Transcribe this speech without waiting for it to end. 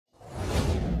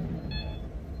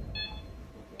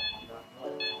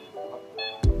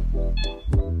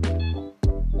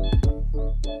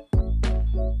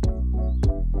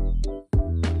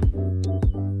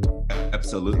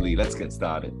Absolutely. Let's get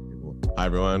started. Hi,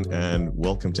 everyone, and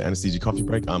welcome to Anesthesia Coffee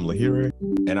Break. I'm Lahiru.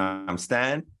 And I'm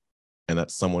Stan. And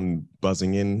that's someone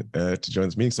buzzing in to join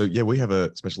this meeting. So yeah, we have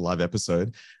a special live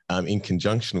episode in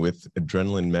conjunction with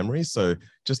Adrenaline Memories. So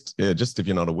just if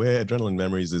you're not aware, Adrenaline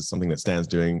Memories is something that Stan's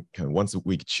doing kind of once a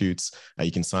week shoots.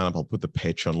 You can sign up. I'll put the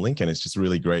Patreon link, and it's just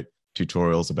really great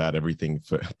tutorials about everything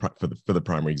for the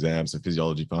primary exams, so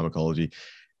physiology, pharmacology,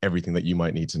 everything that you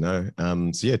might need to know.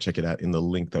 So yeah, check it out in the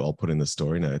link that I'll put in the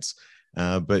story notes.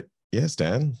 But yeah,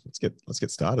 Stan, let's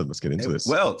get started. Let's get into this.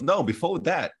 Well, no, before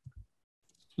that,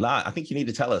 I think you need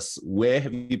to tell us, where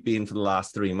have you been for the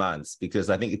last 3 months? Because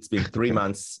I think it's been 3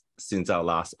 months since our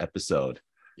last episode.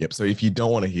 Yep. So if you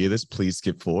don't want to hear this, please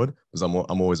skip forward, because I'm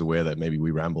always aware that maybe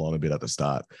we ramble on a bit at the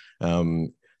start.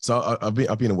 So I've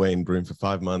been away in Broome for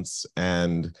 5 months,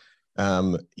 and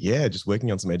just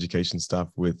working on some education stuff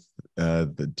with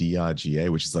the DRGA,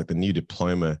 which is like the new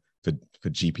diploma for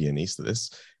GP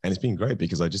anaesthetists. And it's been great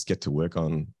because I just get to work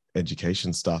on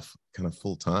education stuff kind of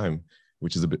full time,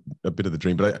 which is a bit of the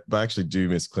dream. But I actually do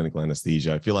miss clinical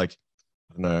anesthesia. I feel like,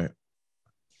 I don't know,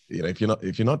 if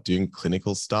you're not doing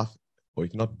clinical stuff, or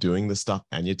if you're not doing the stuff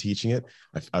and you're teaching it,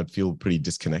 I'd feel pretty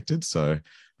disconnected. So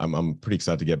I'm pretty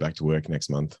excited to get back to work next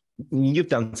month. You've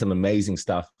done some amazing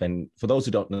stuff. And for those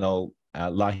who don't know,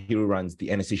 Lahiru runs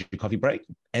the Anesthesia Coffee Break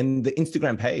and the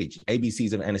Instagram page,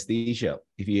 ABCs of Anesthesia.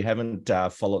 If you haven't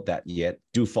followed that yet,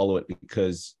 do follow it,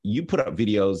 because you put up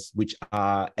videos which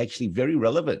are actually very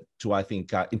relevant to, I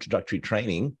think, introductory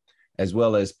training, as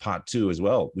well as part 2 as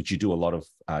well, which you do a lot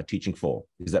of teaching for.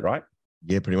 Is that right?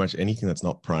 Yeah, pretty much anything that's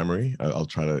not primary. I'll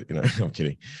try to, I'm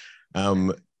kidding.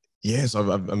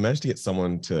 So I've managed to get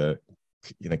someone to,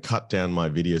 cut down my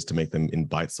videos to make them in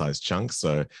bite-sized chunks.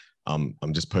 So I'm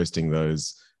just posting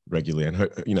those regularly,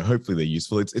 and hopefully they're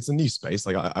useful. It's a new space.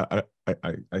 Like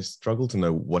I struggle to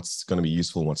know what's going to be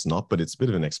useful and what's not, but it's a bit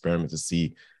of an experiment to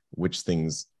see which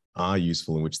things are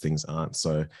useful and which things aren't.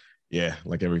 So yeah,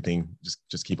 like everything,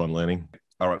 just keep on learning.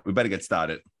 All right, we better get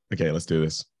started. Okay, let's do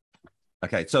this.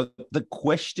 Okay, so the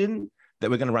question that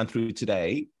we're going to run through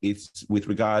today is with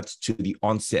regards to the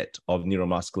onset of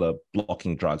neuromuscular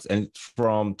blocking drugs. And it's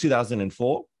from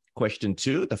 2004, question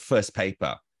 2, the first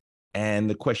paper. And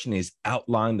the question is,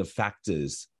 outline the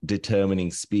factors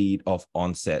determining speed of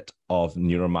onset of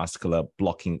neuromuscular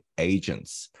blocking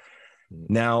agents.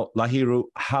 Now, Lahiru,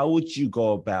 how would you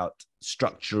go about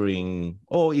structuring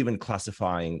or even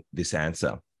classifying this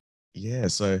answer? Yeah,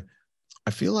 so I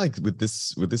feel like with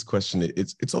this question,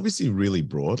 it's obviously really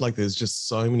broad. Like there's just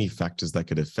so many factors that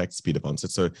could affect speed of onset.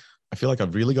 So I feel like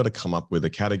I've really got to come up with a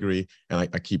category, and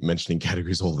I keep mentioning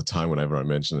categories all the time whenever I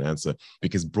mention an answer,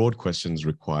 because broad questions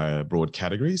require broad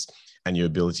categories and your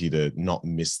ability to not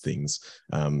miss things,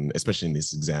 especially in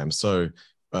this exam. So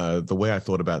the way I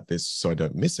thought about this, so I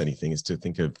don't miss anything, is to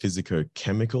think of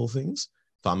physicochemical things,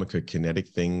 pharmacokinetic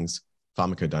things,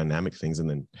 pharmacodynamic things, and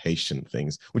then patient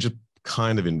things, which are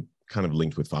kind of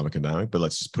linked with pharmacodynamic, but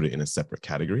let's just put it in a separate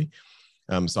category.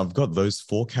 So I've got those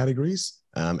 4 categories,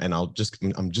 and I'm just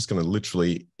going to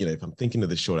literally, if I'm thinking of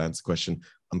this short answer question,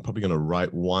 I'm probably going to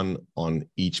write one on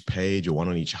each page or one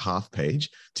on each half page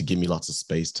to give me lots of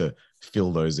space to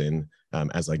fill those in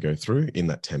as I go through in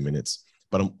that 10 minutes.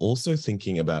 But I'm also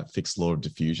thinking about Fick's law of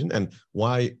diffusion, and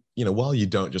why, while you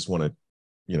don't just want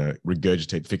to,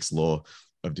 regurgitate Fick's law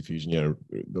of diffusion,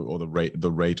 or the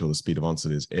rate or the speed of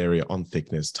onset is area on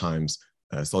thickness times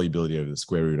solubility over the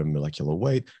square root of molecular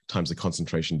weight times the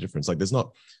concentration difference. Like there's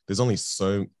only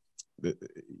so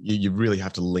you really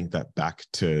have to link that back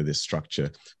to this structure.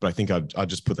 But I think I'll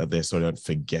just put that there so I don't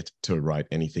forget to write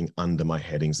anything under my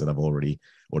headings that I've already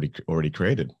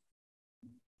created.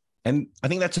 And I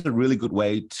think that's a really good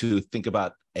way to think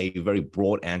about a very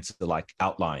broad answer like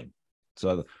outline.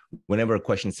 So whenever a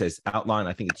question says outline,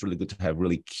 I think it's really good to have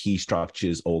really key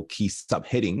structures or key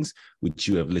subheadings, which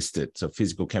you have listed. So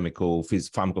physical, chemical,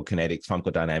 pharmacokinetics,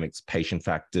 pharmacodynamics, patient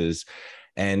factors.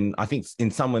 And I think in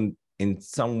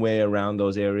somewhere around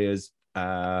those areas,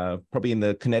 probably in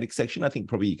the kinetic section, I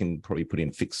think you can put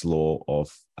in Fick's law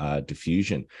of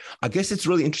diffusion. I guess it's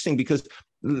really interesting because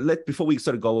before we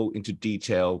sort of go into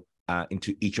detail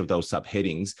into each of those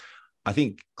subheadings, I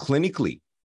think clinically,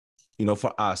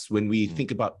 for us, when we think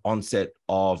about onset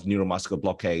of neuromuscular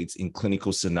blockades in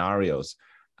clinical scenarios,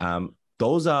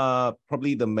 those are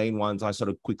probably the main ones I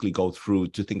sort of quickly go through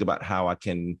to think about how I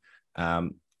can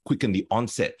quicken the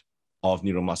onset of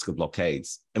neuromuscular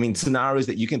blockades. I mean, scenarios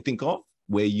that you can think of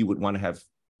where you would want to have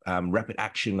rapid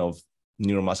action of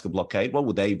neuromuscular blockade, what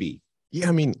would they be? Yeah,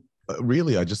 I mean,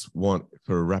 really, I just want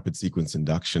for a rapid sequence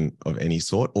induction of any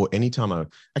sort, or anytime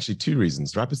actually 2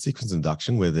 reasons: rapid sequence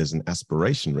induction where there's an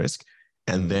aspiration risk,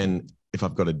 and then if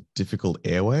I've got a difficult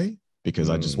airway, because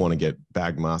I just want to get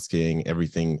bag masking,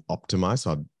 everything optimized.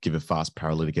 So I'd give a fast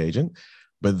paralytic agent.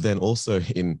 But then also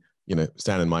in,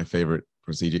 Stan and my favorite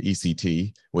procedure,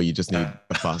 ECT, where you just need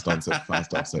a fast onset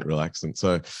relaxant.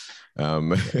 So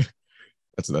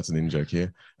that's an in-joke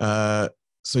here.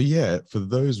 So yeah, for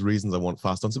those reasons, I want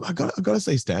fast onset. I gotta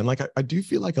say, Stan, like I do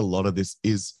feel like a lot of this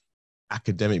is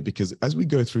academic, because as we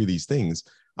go through these things,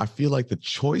 I feel like the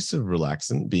choice of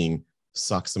relaxant being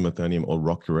succinylmethonium or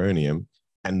rocuronium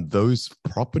and those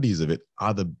properties of it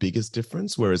are the biggest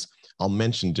difference. Whereas I'll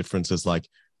mention differences like,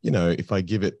 if I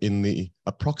give it in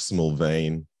a proximal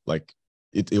vein, like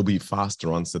it'll be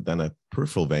faster onset than a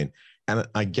peripheral vein. And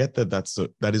I get that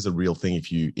that is a real thing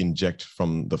if you inject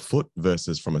from the foot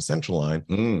versus from a central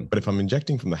line. But if I'm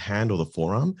injecting from the hand or the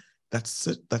forearm, that's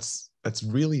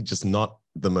really just not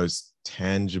the most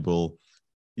tangible.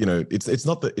 It's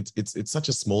not that it's such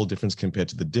a small difference compared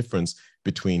to the difference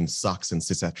between sux and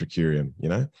cisatracurium.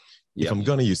 Yep. If I'm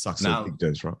going to use sux, big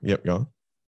dose, right? Yep, go on.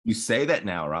 You say that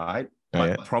now, right?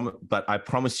 But I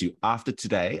promise you, after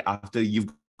today, after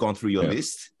you've gone through your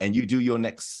list and you do your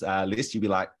next list, you'll be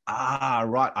like,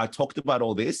 right, I talked about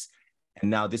all this and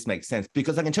now this makes sense.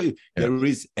 Because I can tell you, there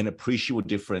is an appreciable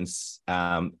difference,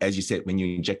 as you said, when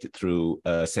you inject it through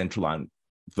a central line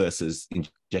versus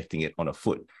injecting it on a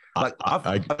foot. Like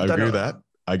I agree with that.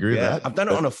 I agree with that. I've done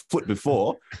it on a foot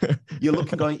before. You're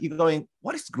going,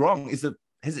 what is wrong?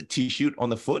 Has it tissued on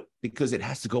the foot? Because it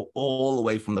has to go all the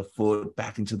way from the foot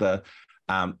back into the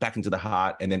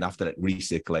heart, and then after that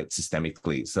recirculate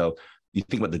systemically. So you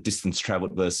think about the distance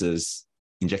traveled versus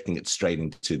injecting it straight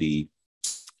into the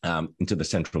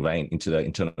central vein, into the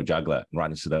internal jugular,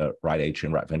 right into the right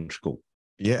atrium, right ventricle.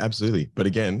 Yeah, absolutely. But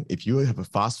again, if you have a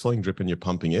fast flowing drip and you're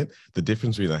pumping it, the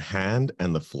difference between the hand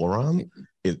and the forearm,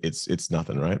 it's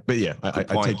nothing, right? But yeah,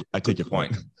 I take your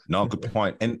point. No, good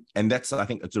point. And that's, I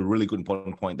think it's a really good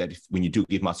important point, that when you do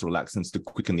give muscle relaxants to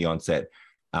quicken the onset,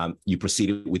 you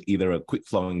proceed with either a quick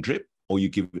flowing drip or you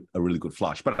give it a really good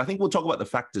flush. But I think we'll talk about the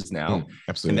factors now.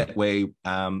 Absolutely. And that way,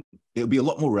 it'll be a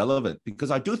lot more relevant,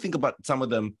 because I do think about some of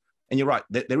them. And you're right,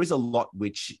 there is a lot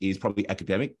which is probably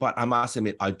academic, but I must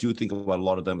admit, I do think about a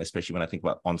lot of them, especially when I think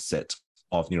about onset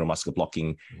of neuromuscular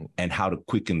blocking and how to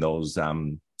quicken those that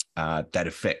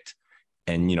effect.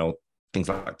 And, things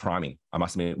like priming. I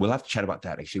must admit, we'll have to chat about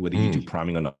that, actually, whether you do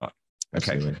priming or not. Okay.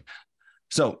 Absolutely.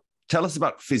 So tell us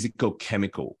about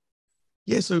physicochemical.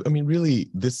 Yeah, so I mean, really,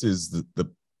 this is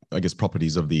the I guess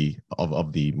properties of the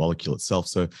molecule itself.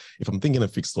 So if I'm thinking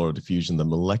of fixed law of diffusion, the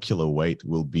molecular weight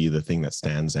will be the thing that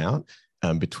stands out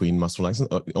between muscle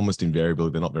relaxants. Almost invariably,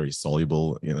 they're not very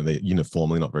soluble. They're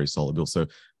uniformly not very soluble. So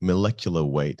molecular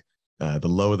weight, the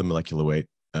lower the molecular weight,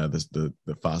 the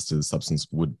faster the substance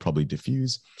would probably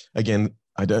diffuse. Again,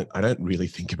 I don't really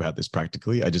think about this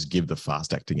practically. I just give the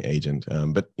fast acting agent.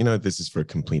 But this is for a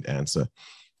complete answer.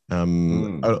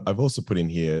 I've also put in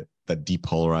here that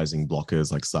depolarizing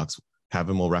blockers like sux have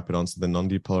a more rapid onset than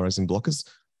non-depolarizing blockers,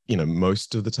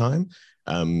 most of the time.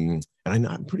 And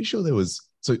I'm pretty sure there was,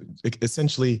 so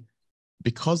essentially,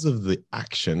 because of the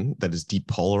action that is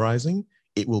depolarizing,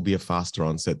 it will be a faster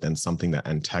onset than something that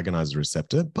antagonizes the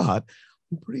receptor. But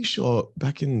I'm pretty sure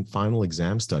back in final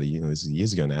exam study, this is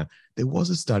years ago now, there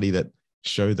was a study that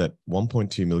showed that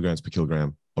 1.2 milligrams per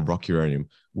kilogram of rocuronium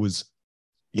was,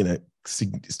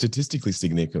 statistically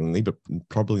significantly, but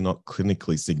probably not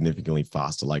clinically significantly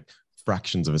faster, like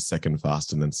fractions of a second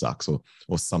faster than sux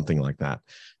or something like that.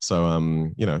 So,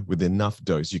 with enough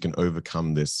dose, you can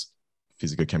overcome this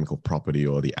physicochemical property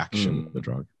or the action of the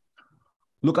drug.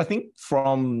 Look, I think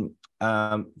from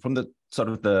the sort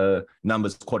of the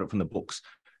numbers quoted from the books,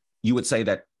 you would say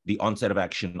that the onset of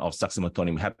action of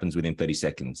succinylmethonium happens within 30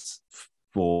 seconds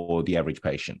for the average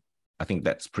patient. I think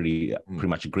that's pretty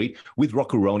much agreed. With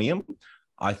rocuronium,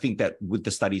 I think that with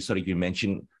the study sort of you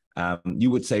mentioned,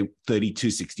 you would say 30 to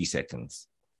 60 seconds.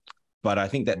 But I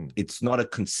think that it's not a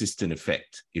consistent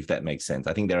effect, if that makes sense.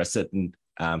 I think there are certain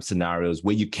scenarios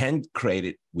where you can create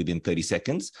it within 30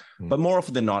 seconds, but more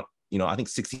often than not, I think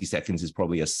 60 seconds is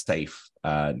probably a safe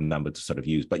number to sort of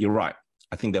use. But you're right.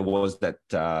 I think there was that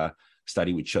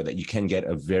study which showed that you can get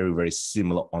a very, very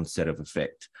similar onset of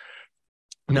effect.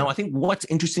 Now, I think what's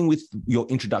interesting with your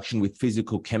introduction with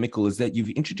physical chemical is that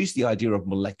you've introduced the idea of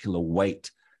molecular weight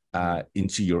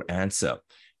into your answer.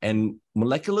 And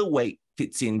molecular weight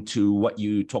fits into what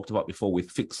you talked about before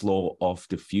with fixed law of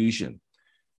diffusion.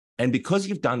 And because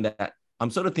you've done that,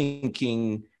 I'm sort of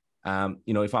thinking,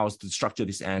 if I was to structure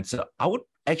this answer, I would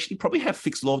actually probably have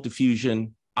fixed law of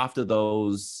diffusion after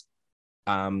those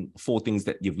 4 things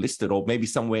that you've listed, or maybe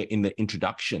somewhere in the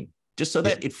introduction just so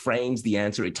that it frames the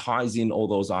answer. It ties in all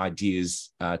those ideas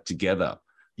together.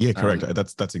 Yeah, correct.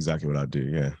 That's exactly what I'd do.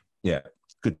 Yeah. Yeah,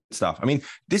 good stuff. I mean,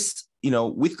 this,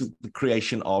 with the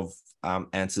creation of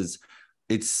answers,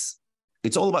 it's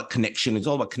all about connection. It's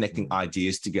all about connecting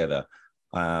ideas together.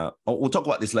 We'll talk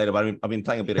about this later, but I've been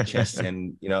playing a bit of chess,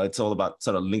 and it's all about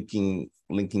sort of linking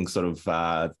sort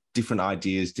of different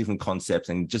ideas, different concepts,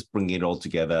 and just bringing it all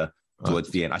together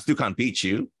towards the end. I still can't beat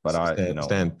you, but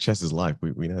Stan, chess is life.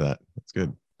 We know that. That's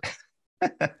good.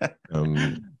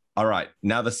 All right,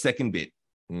 now the second bit.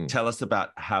 Tell us about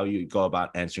how you go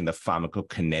about answering the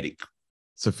pharmacokinetic.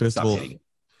 So first of all,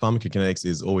 pharmacokinetics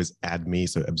is always ADME,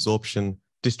 so absorption,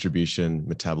 distribution,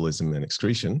 metabolism, and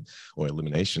excretion or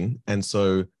elimination. And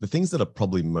so the things that are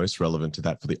probably most relevant to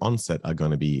that for the onset are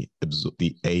going to be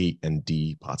the A and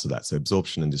D parts of that. So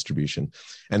absorption and distribution.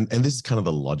 And this is kind of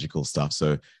the logical stuff.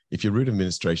 So if your route of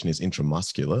administration is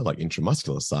intramuscular, like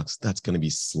intramuscular sucks, that's going to be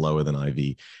slower than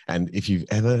IV. And if you've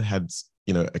ever had,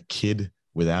 a kid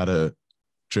without a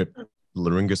trip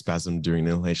laryngospasm during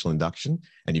inhalational induction,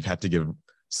 and you've had to give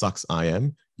sucks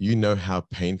IM, you know how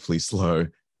painfully slow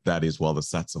that is while the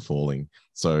sats are falling.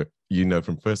 So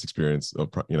from first experience,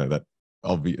 that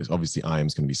obviously IM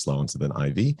is going to be slower than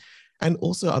IV. And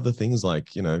also other things like,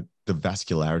 the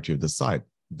vascularity of the site.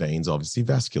 Veins obviously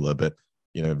vascular, but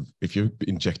if you're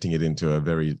injecting it into a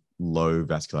very low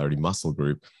vascularity muscle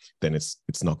group, then it's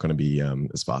not going to be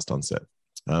as fast onset.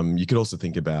 You could also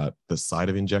think about the site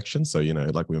of injection. So,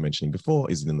 like we were mentioning before,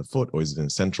 is it in the foot or is it in a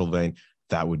central vein?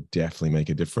 That would definitely make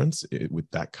a difference with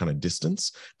that kind of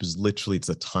distance, because literally it's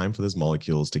a time for those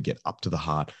molecules to get up to the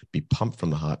heart, be pumped from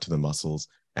the heart to the muscles,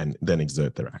 and then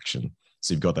exert their action.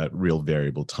 So you've got that real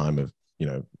variable time of,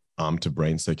 arm to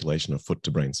brain circulation or foot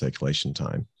to brain circulation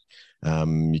time.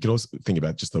 You can also think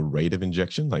about just the rate of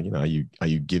injection. Like, are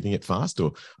you giving it fast,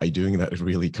 or are you doing that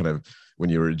really kind of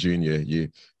when you're a junior,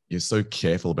 you're so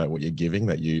careful about what you're giving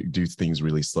that you do things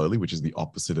really slowly, which is the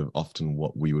opposite of often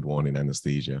what we would want in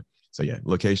anesthesia. So yeah,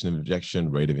 location of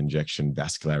injection, rate of injection,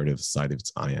 vascularity of the site if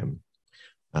it's IM.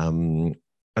 And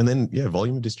then,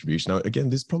 volume of distribution. Now, again,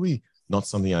 this is probably not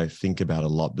something I think about a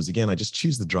lot, because again, I just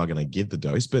choose the drug and I give the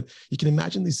dose. But you can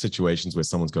imagine these situations where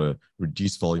someone's got a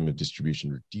reduced volume of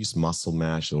distribution, reduced muscle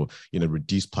mass, or,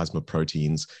 reduced plasma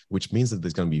proteins, which means that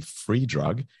there's going to be free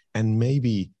drug. And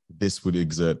maybe this would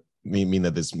mean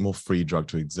that there's more free drug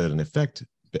to exert an effect,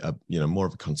 more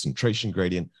of a concentration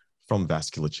gradient from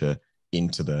vasculature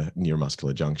into the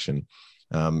neuromuscular junction.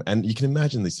 And you can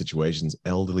imagine these situations: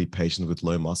 elderly patients with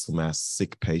low muscle mass,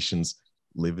 sick patients,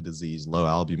 liver disease, low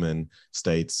albumin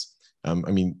states.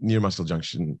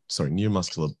 Neuromuscular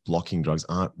blocking drugs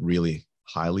aren't really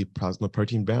highly plasma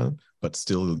protein bound, but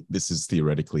still, this is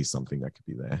theoretically something that could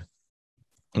be there.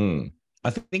 I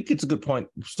think it's a good point.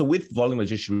 So with volume of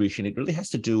distribution, it really has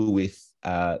to do with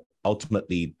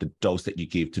ultimately the dose that you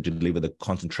give to deliver the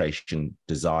concentration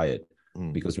desired.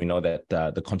 Because we know that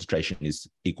the concentration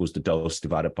equals the dose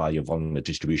divided by your volume of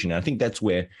distribution. And I think that's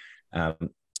where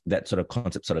that sort of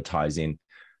concept sort of ties in.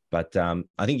 But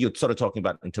I think you're sort of talking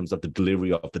about in terms of the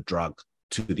delivery of the drug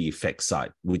to the effect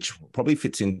site, which probably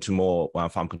fits into more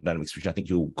pharmacodynamics, which I think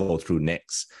you'll go through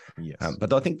next. Yes.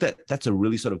 But I think that's a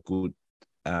really sort of good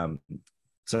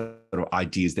sort of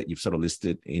ideas that you've sort of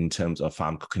listed in terms of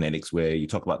pharmacokinetics, where you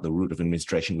talk about the route of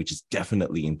administration, which is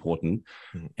definitely important.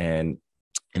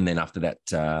 And then after that,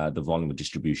 the volume of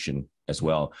distribution as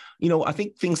well. I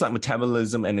think things like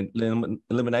metabolism and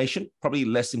elimination, probably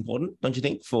less important, don't you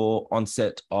think, for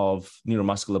onset of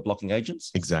neuromuscular blocking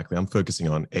agents? Exactly. I'm focusing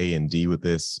on A and D with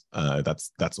this.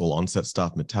 That's all onset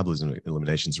stuff. Metabolism and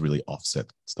elimination is really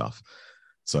offset stuff.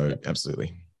 So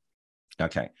absolutely.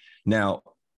 Okay. Now,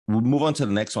 we'll move on to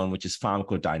the next one, which is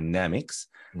pharmacodynamics.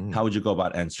 How would you go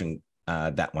about answering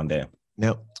that one there?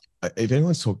 Now, if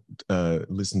anyone's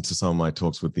listened to some of my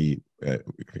talks with in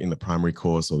the primary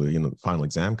course or in the final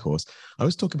exam course, I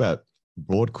always talk about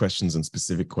broad questions and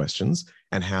specific questions,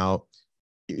 and how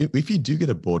if you do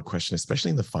get a broad question, especially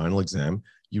in the final exam,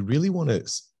 you really want to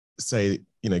say,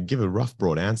 give a rough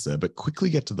broad answer, but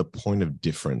quickly get to the point of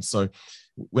difference. So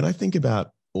when I think about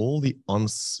all the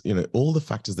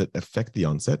factors that affect the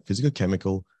onset,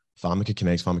 physicochemical,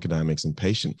 pharmacokinetics, pharmacodynamics, and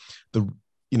patient,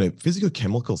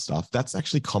 physicochemical stuff, that's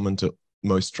actually common to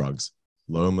most drugs.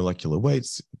 Lower molecular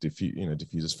weights,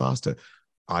 diffuses faster.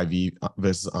 IV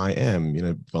versus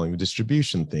IM, volume of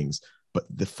distribution things. But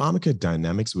the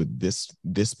pharmacodynamics with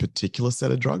this particular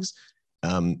set of drugs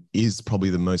is probably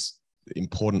the most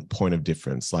important point of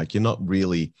difference. Like, you're not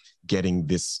really getting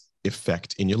this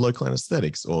effect in your local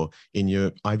anesthetics or in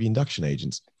your IV induction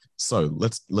agents. So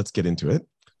let's get into it.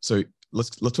 So let's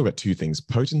talk about two things: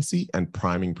 potency and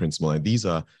priming principle. And these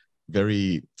are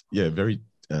very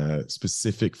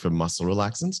specific for muscle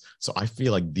relaxants. So I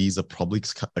feel like these are probably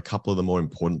a couple of the more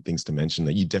important things to mention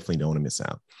that you definitely don't want to miss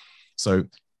out. So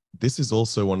this is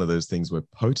also one of those things where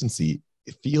potency,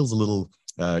 it feels a little,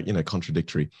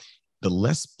 contradictory. The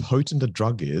less potent a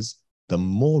drug is, the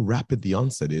more rapid the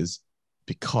onset is,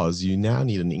 because you now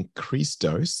need an increased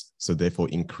dose, so therefore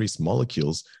increased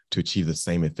molecules to achieve the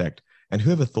same effect. And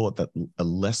whoever thought that a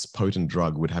less potent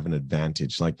drug would have an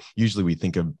advantage? Like usually we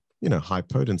think of, high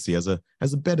potency as a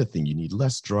better thing. You need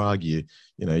less drug,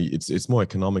 it's more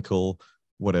economical,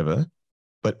 whatever.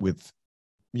 But with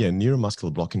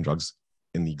neuromuscular blocking drugs,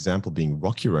 in the example being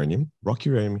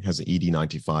rocuronium has an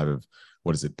ED95 of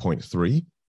 0.3,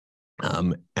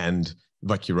 and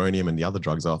vicuronium and the other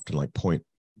drugs are often like 0.15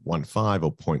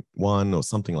 or 0.1 or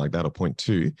something like that, or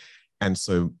 0.2. And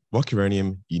so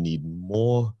rocuronium, you need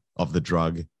more of the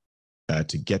drug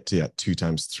to get to that 2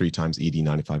 times, 3 times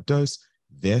ED95 dose.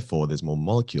 Therefore, there's more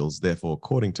molecules. Therefore,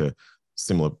 according to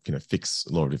similar, Fick's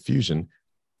law of diffusion,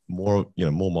 more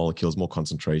molecules, more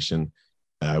concentration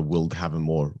will have a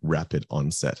more rapid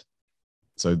onset.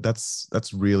 So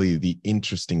that's really the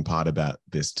interesting part about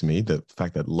this to me, the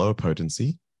fact that lower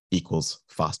potency equals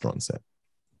faster onset.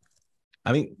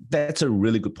 I mean, that's a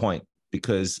really good point,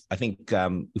 because I think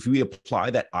if we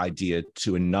apply that idea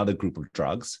to another group of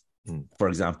drugs, for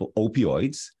example,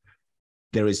 opioids,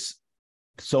 there is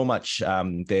so much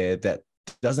there that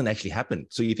doesn't actually happen.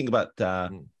 So you think about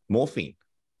morphine,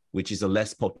 which is a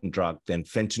less potent drug than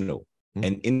fentanyl.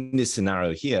 And in this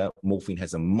scenario here, morphine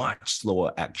has a much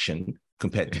slower action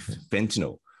compared to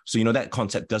fentanyl. So, that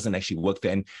concept doesn't actually work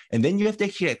there. And then you have to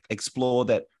actually explore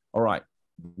that, all right,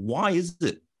 why is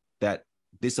it that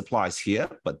this applies here,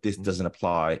 but this doesn't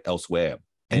apply elsewhere?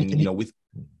 And you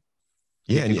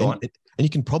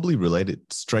can probably relate it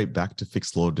straight back to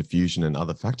Fick's law of diffusion and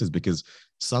other factors, because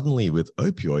suddenly with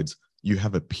opioids, you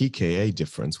have a pKa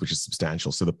difference, which is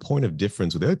substantial. So the point of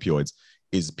difference with opioids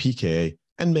is pKa,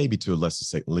 and maybe to a lesser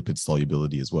extent lipid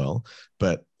solubility as well.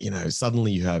 But,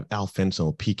 suddenly you have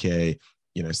alfentanil pKa,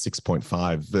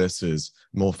 6.5 versus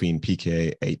morphine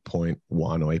pKa 8.1 or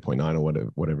 8.9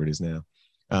 or whatever it is now.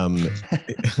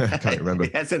 I can't remember.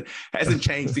 It hasn't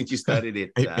changed since you studied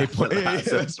it. That's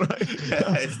right.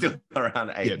 It's still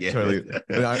around 8. Yeah, totally.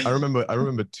 But I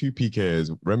remember 2 pKas,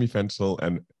 remifentanil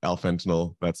and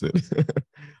alfentanil. That's it.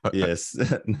 Yes.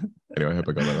 Anyway, I hope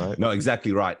I got that right. No,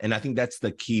 exactly right. And I think that's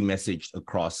the key message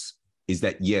across, is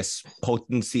that yes,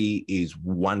 potency is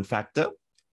one factor,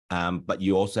 but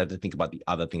you also have to think about the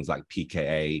other things like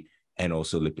pKa and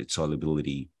also lipid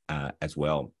solubility as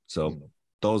well. So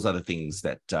those are the things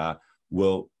that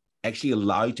will actually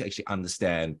allow you to actually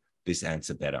understand this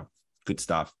answer better. Good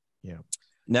stuff. Yeah.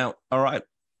 Now, all right.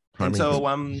 And so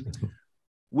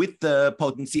with the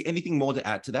potency, anything more to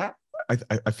add to that?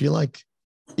 I feel like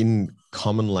in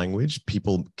common language,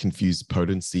 people confuse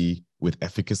potency with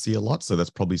efficacy a lot. So that's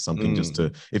probably something just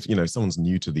to, if someone's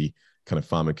new to the kind of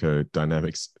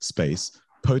pharmacodynamics space,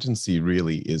 potency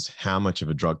really is how much of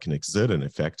a drug can exert an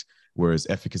effect, whereas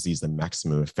efficacy is the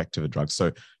maximum effect of a drug.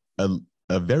 So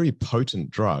a very potent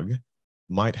drug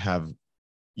might have,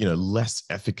 less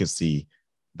efficacy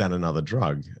than another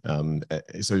drug.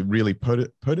 So really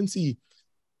potency,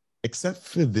 except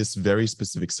for this very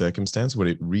specific circumstance where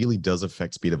it really does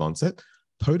affect speed of onset,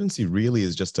 potency really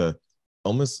is just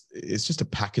it's just a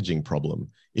packaging problem.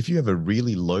 If you have a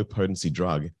really low potency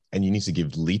drug and you need to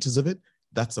give liters of it,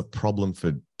 that's a problem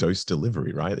for dose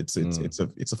delivery, right? It's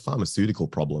a pharmaceutical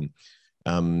problem.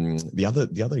 The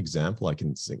other example I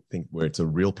can think where it's a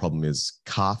real problem is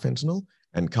carfentanil,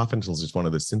 and carfentanil is just one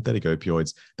of the synthetic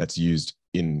opioids that's used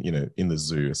in the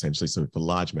zoo essentially, so for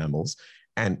large mammals,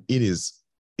 and it is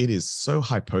so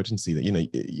high potency that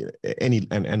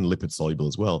and lipid soluble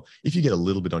as well. If you get a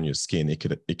little bit on your skin, it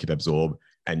could absorb,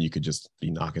 and you could just be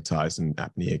narcotized and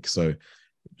apneic. So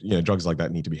drugs like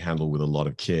that need to be handled with a lot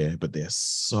of care, but they're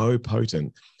so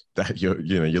potent that you're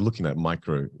looking at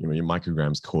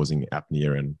micrograms causing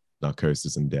apnea and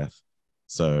narcosis and death.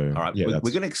 So all right, we're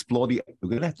going to explore we're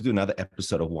going to have to do another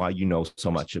episode of why you know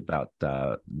so much about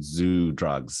zoo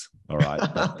drugs. All right,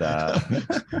 but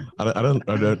I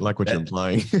don't like what you're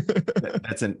implying.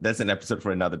 that's an episode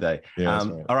for another day. Yeah,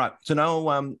 right. All right, so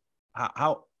now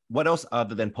what else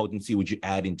other than potency would you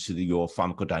add into your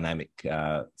pharmacodynamic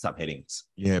subheadings?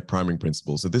 Yeah, priming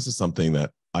principles. So this is something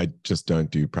that I just don't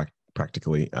do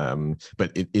practically,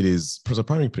 but it is, so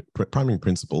priming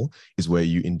principle is where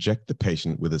you inject the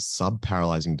patient with a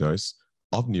sub-paralyzing dose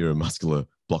of neuromuscular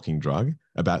blocking drug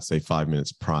about, say, 5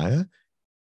 minutes prior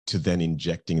to then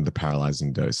injecting the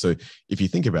paralyzing dose. So if you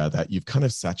think about that, you've kind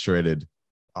of saturated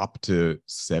up to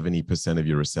 70% of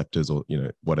your receptors, or,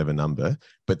 whatever number,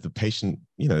 but the patient,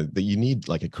 that you need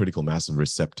like a critical mass of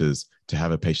receptors to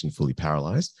have a patient fully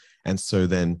paralyzed. And so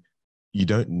then you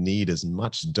don't need as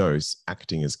much dose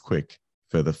acting as quick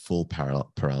for the full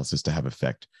paralysis to have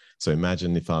effect. So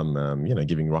imagine if I'm,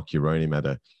 giving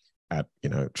rocuronium at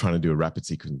trying to do a rapid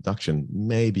sequence induction,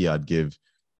 maybe I'd give,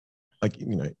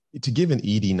 to give an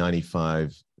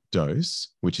ED95 dose,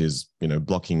 which is,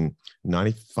 blocking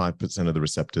 95% of the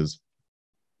receptors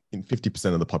in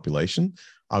 50% of the population,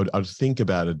 I'd think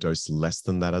about a dose less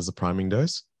than that as a priming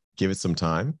dose, give it some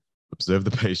time, observe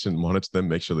the patient, monitor them,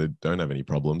 make sure they don't have any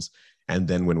problems. And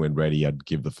then when we're ready, I'd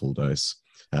give the full dose.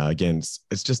 Again,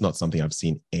 it's just not something I've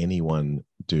seen anyone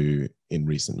do in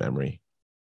recent memory.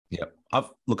 Yeah,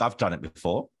 I've done it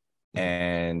before,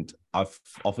 and I've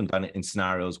often done it in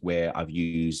scenarios where I've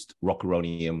used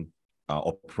rocuronium,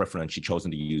 or preferentially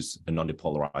chosen to use a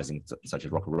non-depolarizing such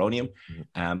as rocuronium,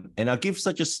 and I'll give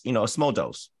such as a small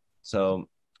dose, so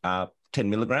 10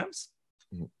 milligrams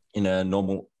in a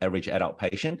normal average adult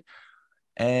patient,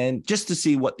 and just to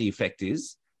see what the effect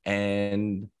is,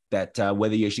 and that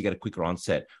whether you actually get a quicker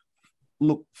onset.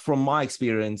 Look, from my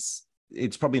experience,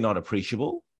 it's probably not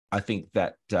appreciable. I think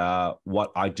that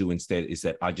what I do instead is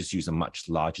that I just use a much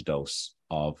larger dose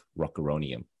of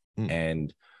rocuronium.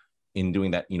 And in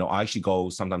doing that, I actually go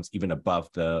sometimes even above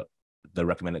the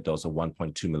recommended dose of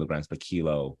 1.2 milligrams per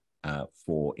kilo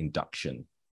for induction.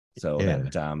 So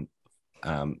that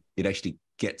it actually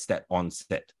gets that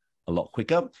onset a lot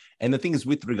quicker. And the thing is,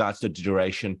 with regards to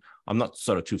duration, I'm not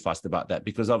sort of too fussed about that,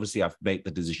 because obviously I've made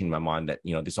the decision in my mind that,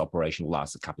 this operation will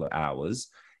last a couple of hours.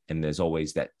 And there's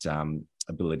always that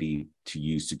ability to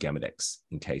use Sugammadex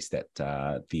in case that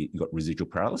you got residual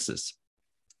paralysis.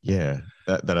 Yeah,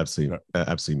 that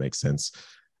absolutely makes sense.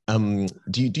 Do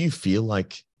you feel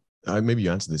like, maybe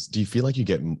you answer this, do you feel like you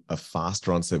get a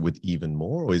faster onset with even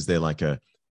more, or is there like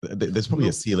there's probably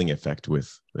a ceiling effect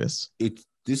with this?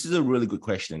 This is a really good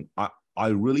question. I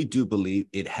really do believe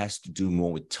it has to do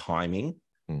more with timing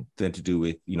than to do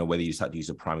with, whether you start to use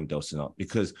a priming dose or not.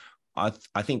 Because I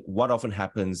think what often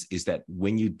happens is that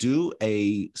when you do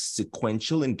a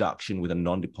sequential induction with a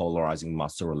non-depolarizing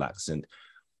muscle relaxant,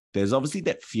 there's obviously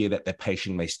that fear that the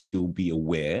patient may still be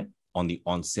aware on the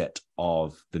onset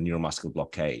of the neuromuscular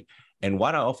blockade. And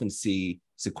what I often see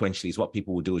sequentially is what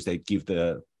people will do is they give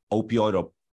the opioid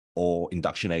or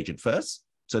induction agent first.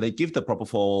 So they give the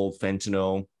propofol,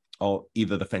 fentanyl, or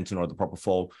either the fentanyl or the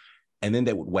propofol, and then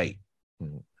they would wait.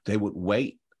 They would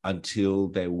wait until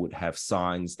they would have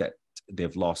signs that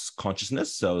they've lost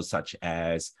consciousness, so such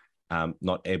as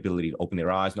not ability to open their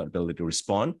eyes, not ability to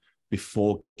respond,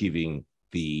 before giving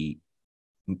the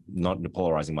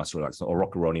non-depolarizing muscle relaxant or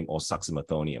rocuronium or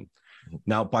succinylcholine.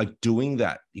 Now, by doing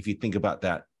that, if you think about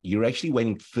that, you're actually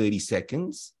waiting 30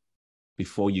 seconds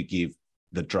before you give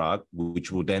the drug,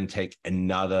 which will then take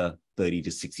another 30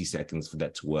 to 60 seconds for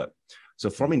that to work. So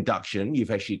from induction,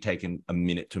 you've actually taken a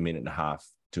minute to a minute and a half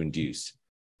to induce.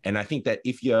 And I think that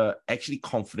if you're actually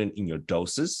confident in your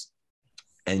doses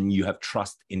and you have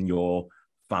trust in your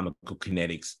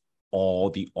pharmacokinetics or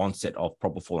the onset of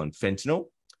propofol and fentanyl,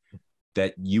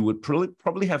 that you would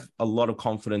probably have a lot of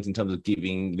confidence in terms of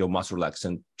giving your muscle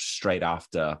relaxant straight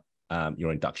after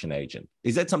your induction agent.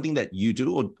 Is that something that you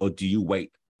do, or do you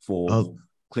wait for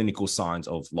clinical signs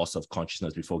of loss of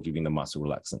consciousness before giving the muscle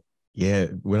relaxant? Yeah,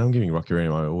 when I'm giving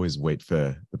rocuronium, I always wait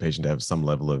for the patient to have some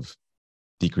level of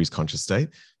decreased conscious state,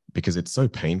 because it's so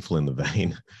painful in the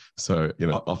vein. So,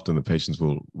 often the patients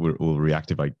will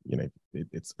react if I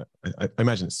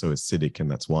imagine it's so acidic,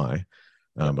 and that's why.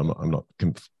 I'm not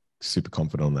super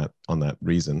confident on that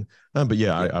reason. But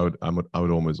yeah, I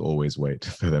would almost always wait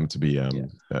for them to be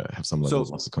have some level of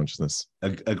loss of consciousness.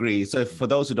 Agree. So for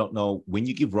those who don't know, when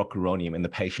you give rocuronium and the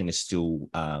patient is still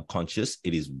conscious,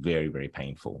 it is very, very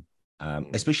painful.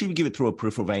 Especially if you give it through a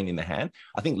peripheral vein in the hand.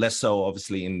 I think less so,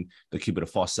 obviously, in the cubital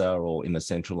fossa or in the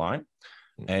central line.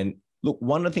 And look,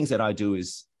 one of the things that I do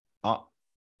is,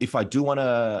 if I do want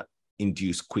to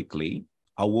induce quickly,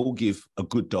 I will give a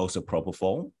good dose of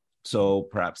propofol. So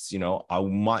perhaps, I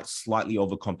might slightly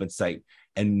overcompensate,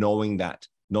 and knowing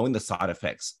the side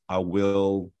effects, I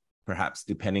will perhaps,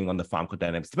 depending on the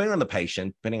pharmacodynamics, depending on the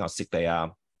patient, depending on how sick they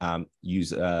are, use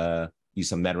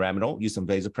some metaraminol, use some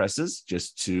vasopressors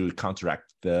just to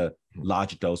counteract the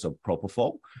larger dose of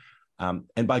propofol.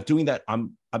 And by doing that,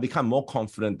 I become more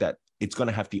confident that it's going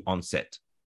to have the onset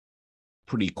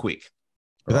pretty quick.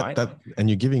 Right. And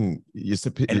you're giving,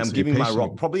 I'm giving my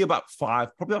rock probably about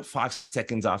 5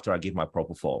 seconds after I give my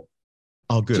propofol.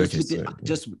 Oh, good.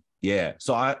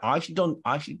 So I actually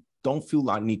don't feel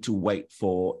like I need to wait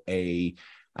for a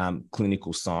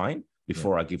clinical sign,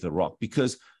 before I give the rock,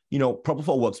 because, you know,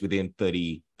 propofol works within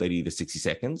 30 to 60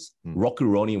 seconds.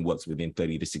 Rocuronium works within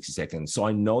 30 to 60 seconds. So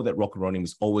I know that rocuronium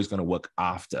is always going to work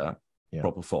after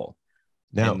propofol.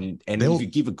 Now, and if you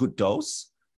give a good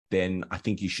dose, then I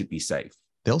think you should be safe.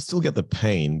 They'll still get the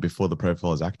pain before the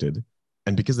propofol is acted.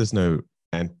 And because there's no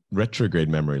retrograde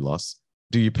memory loss,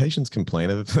 do your patients complain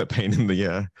of the pain in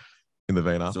the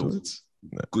vein afterwards?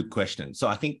 No. Good question. So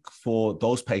I think for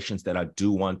those patients that I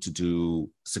do want to do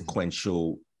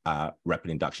sequential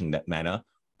rapid induction in that manner,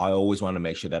 I always want to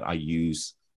make sure that I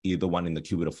use either one in the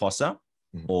cubital fossa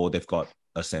or they've got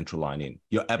a central line in.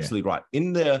 You're absolutely right.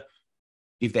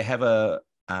 If they have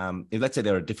if let's say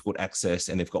they're a difficult access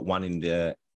and they've got one in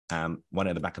the one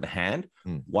at the back of the hand,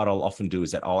 what I'll often do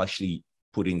is that I'll actually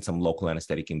put in some local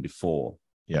anesthetic in before.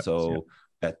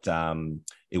 That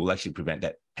it will actually prevent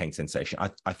that pain sensation.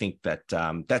 I think that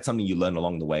that's something you learn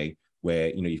along the way, where,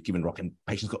 you know, you've given rock and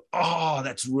patients go, oh,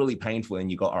 that's really painful.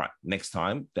 And you go, all right, next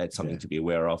time, that's something to be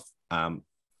aware of.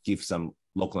 Give some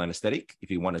local anesthetic if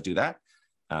you want to do that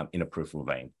in a peripheral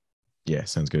vein. Yeah,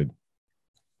 sounds good.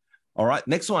 All right,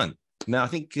 next one. Now, I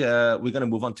think we're going to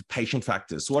move on to patient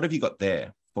factors. So what have you got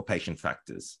there for patient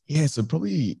factors? Yeah, so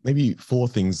probably maybe 4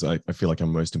 things I feel like are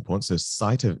most important. So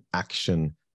site of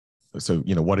action. So,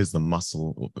 you know, what is the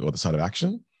muscle or the site of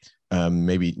action?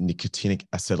 Maybe nicotinic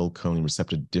acetylcholine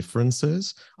receptor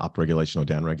differences, upregulation or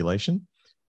downregulation,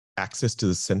 access to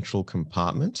the central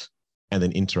compartment, and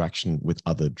then interaction with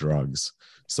other drugs.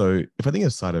 So if I think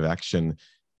of site of action,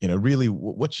 you know, really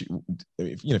for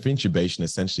intubation,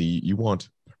 essentially you want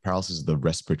paralysis of the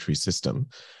respiratory system.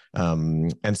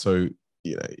 And so,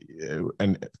 you know,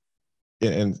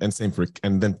 and same for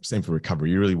recovery.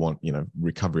 You really want, you know,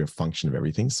 recovery of function of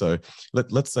everything. So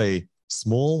let's say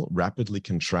small, rapidly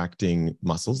contracting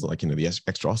muscles, like, you know, the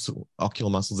extraocular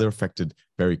muscles, they're affected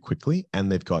very quickly,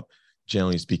 and they've got,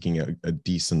 generally speaking, a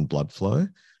decent blood flow.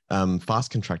 Fast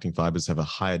contracting fibers have a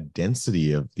higher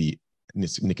density of the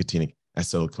nicotinic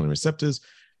acetylcholine receptors,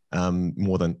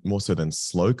 more so than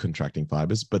slow contracting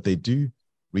fibers, but they do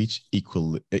reach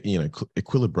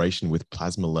equilibration with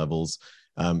plasma levels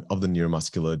of the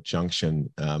neuromuscular junction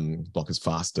blockers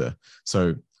faster.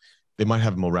 So they might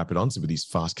have more rapid onset with these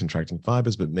fast contracting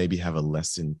fibers, but maybe have a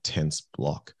less intense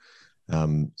block.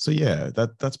 So yeah,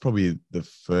 that's probably the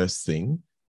first thing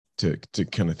to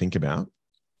kind of think about.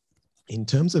 In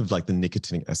terms of like the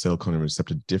nicotinic acetylcholine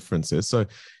receptor differences, so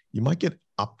you might get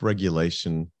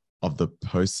upregulation of the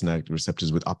postsynaptic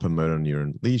receptors with upper motor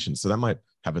neuron lesions. So that might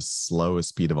have a slower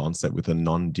speed of onset with a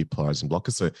non-depolarizing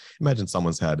blocker. So imagine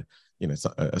someone's had, you know,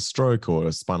 a stroke or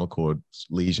a spinal cord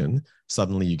lesion.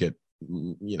 Suddenly you get,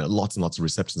 you know, lots and lots of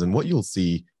receptors. And what you'll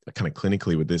see kind of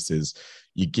clinically with this is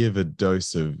you give a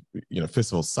dose of, you know,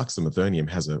 first of all, succinylcholine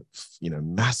has a, you know,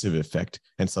 massive effect.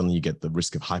 And suddenly you get the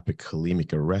risk of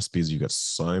hyperkalemic arrest because you've got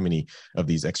so many of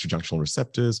these extrajunctional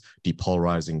receptors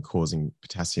depolarizing, causing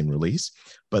potassium release.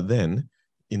 But then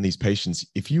in these patients,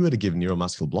 if you were to give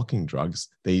neuromuscular blocking drugs,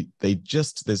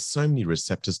 there's so many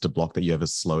receptors to block that you have a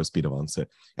slower speed of onset.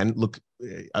 And look,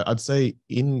 I'd say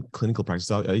in clinical practice,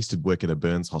 I used to work at a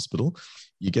burns hospital.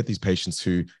 You get these patients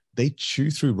who they chew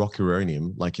through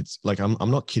rocuronium like it's like, I'm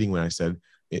not kidding when I said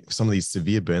some of these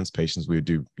severe burns patients we would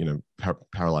do, you know,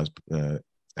 paralyzed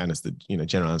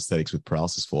general anesthetics with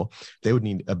paralysis for, they would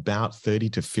need about 30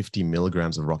 to 50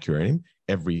 milligrams of rocuronium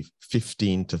every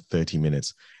 15 to 30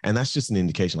 minutes. And that's just an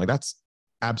indication, like that's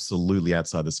absolutely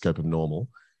outside the scope of normal.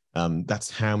 That's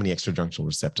how many extrajunctional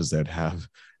receptors they'd have.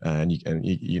 And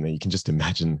you can just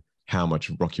imagine how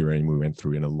much rocuronium we went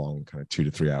through in a long kind of 2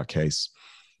 to 3 hour case.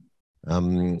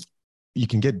 You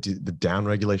can get the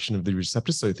downregulation of the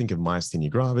receptors. So think of myasthenia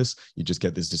gravis. You just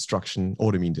get this destruction,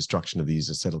 autoimmune destruction of these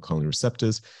acetylcholine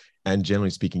receptors. And generally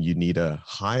speaking, you need a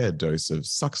higher dose of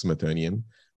succinylcholine,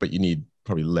 but you need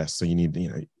probably less. So you need, you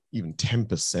know, even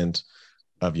 10%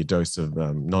 of your dose of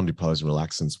non-depolarizing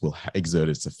relaxants will exert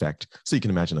its effect. So you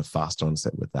can imagine a fast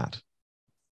onset with that.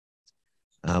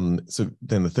 So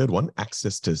then the third one,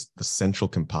 access to the central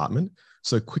compartment.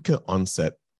 So quicker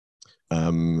onset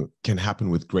can happen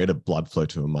with greater blood flow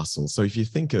to a muscle. So if you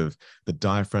think of the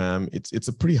diaphragm, it's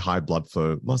a pretty high blood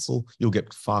flow muscle. You'll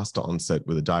get faster onset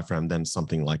with a diaphragm than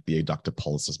something like the adductor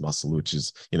pollicis muscle, which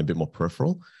is, you know, a bit more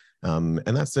peripheral. And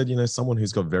that said, you know, someone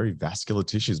who's got very vascular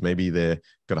tissues, maybe they've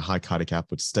got a high cardiac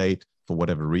output state for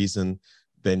whatever reason,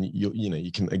 then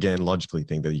you can again logically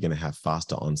think that you're going to have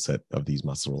faster onset of these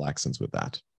muscle relaxants with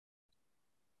that.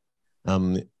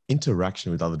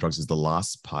 Interaction with other drugs is the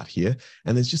last part here.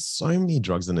 And there's just so many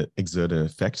drugs that exert an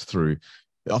effect through,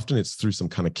 often it's through some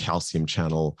kind of calcium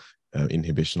channel,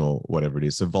 inhibition or whatever it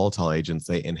is. So volatile agents,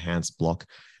 they enhance, block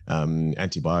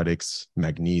antibiotics,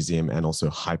 magnesium, and also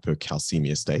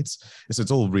hypocalcemia states. And so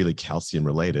it's all really calcium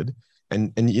related.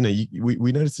 And you know,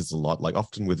 we notice this a lot. Like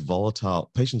often with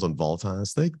volatile patients on volatile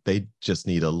anesthetic, they just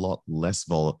need a lot less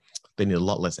they need a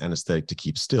lot less anesthetic to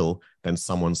keep still than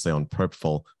someone, say, on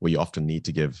propofol, where you often need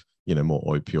to give, you know, more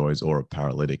opioids or a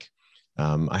paralytic.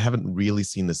 I haven't really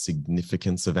seen the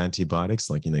significance of antibiotics,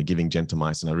 like, you know, giving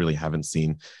gentamicin. I really haven't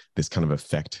seen this kind of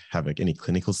effect have like any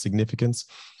clinical significance.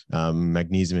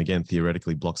 Magnesium, again,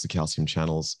 theoretically blocks the calcium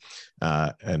channels,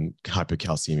 and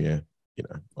hypocalcemia, you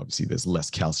know, obviously there's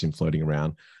less calcium floating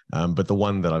around. But the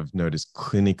one that I've noticed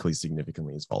clinically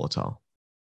significantly is volatile.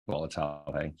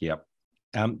 Volatile, hey? Yep.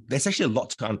 There's actually a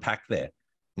lot to unpack there.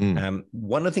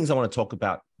 One of the things I want to talk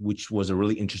about, which was a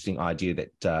really interesting idea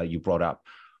that you brought up,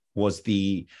 was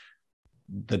the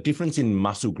difference in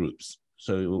muscle groups.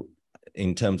 So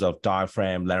in terms of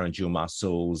diaphragm, laryngeal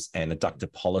muscles, and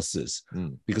adductor pollicis,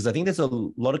 because I think there's a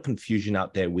lot of confusion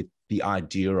out there with the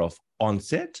idea of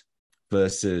onset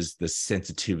versus the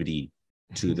sensitivity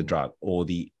to the drug, or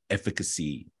the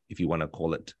efficacy, if you want to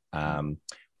call it,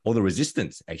 or the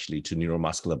resistance actually to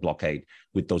neuromuscular blockade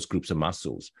with those groups of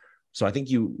muscles. So I think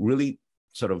you really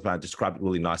sort of described it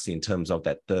really nicely in terms of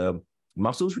that the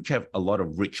muscles which have a lot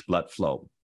of rich blood flow,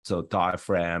 so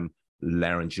diaphragm,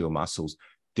 laryngeal muscles,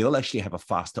 they'll actually have a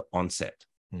faster onset.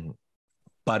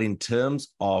 But in terms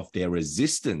of their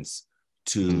resistance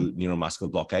to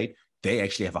neuromuscular blockade, they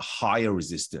actually have a higher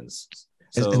resistance.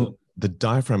 So and the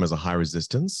diaphragm has a high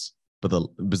resistance,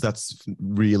 because that's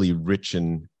really rich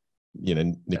in, you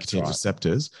know, nicotine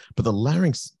receptors, but the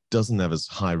larynx doesn't have as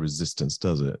high resistance,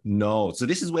 does it? No. So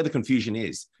this is where the confusion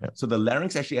is. Yep. So the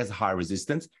larynx actually has a high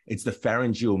resistance. It's the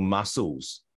pharyngeal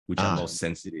muscles which are most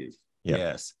sensitive. Yep.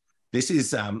 Yes. This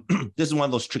is this is one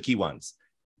of those tricky ones.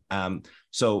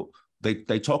 So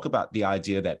they talk about the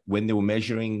idea that when they were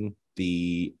measuring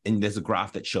and there's a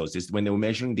graph that shows this, when they were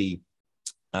measuring the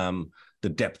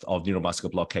depth of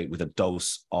neuromuscular blockade with a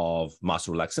dose of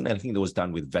muscle relaxant, and I think that was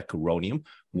done with vecuronium,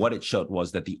 what it showed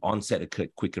was that the onset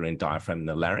occurred quicker in diaphragm and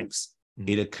the larynx.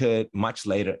 It occurred much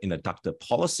later in adductor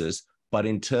pollicis, but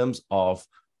in terms of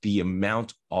the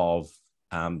amount of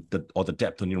the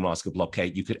depth of neuromuscular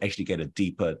blockade, you could actually get a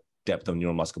deeper depth of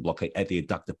neuromuscular blockade at the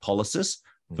adductor pollicis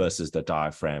versus the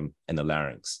diaphragm and the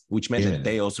larynx, which meant that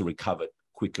they also recovered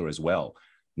quicker as well.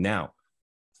 Now,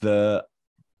 the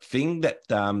thing that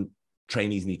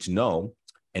trainees need to know,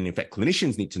 and in fact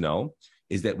clinicians need to know,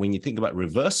 is that when you think about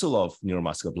reversal of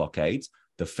neuromuscular blockades,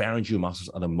 the pharyngeal muscles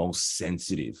are the most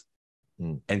sensitive.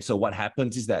 And so what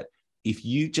happens is that if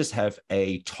you just have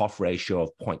a TOF ratio of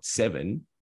 0.7,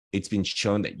 it's been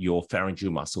shown that your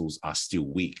pharyngeal muscles are still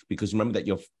weak, because remember that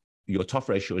your TOF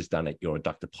ratio is done at your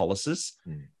adductor pollicis.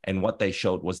 And what they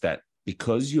showed was that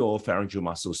because your pharyngeal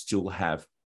muscles still have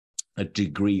a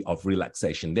degree of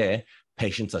relaxation there,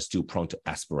 patients are still prone to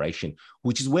aspiration,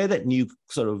 which is where that new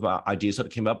sort of idea sort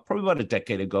of came up probably about a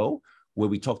decade ago, where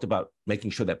we talked about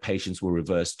making sure that patients were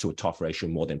reversed to a TOF ratio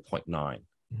more than 0.9.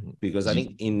 Because I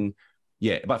think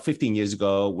about 15 years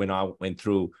ago, when I went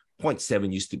through,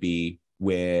 0.7 used to be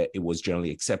where it was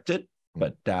generally accepted.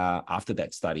 But after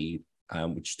that study,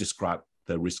 which described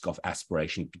the risk of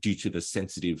aspiration due to the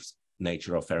sensitive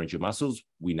nature of pharyngeal muscles,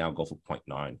 we now go for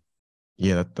 0.9.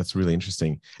 Yeah, that's really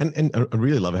interesting. And I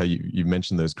really love how you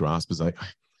mentioned those graphs, because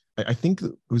I think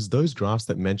it was those graphs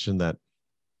that mentioned that,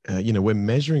 you know, we're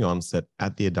measuring onset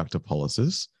at the adductor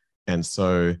pollicis. And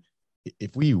so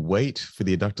if we wait for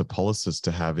the adductor pollicis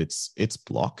to have its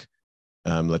block,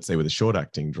 let's say with a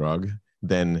short-acting drug,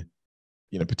 then,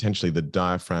 you know, potentially the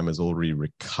diaphragm is already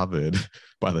recovered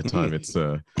by the time it's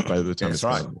That's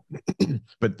right.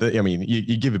 But I mean,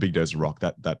 you give a big dose of rock,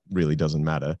 that really doesn't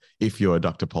matter. If your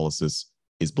adductor pollicis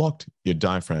is blocked, your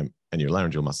diaphragm and your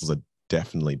laryngeal muscles are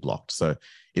definitely blocked. So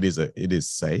it is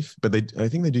safe. But I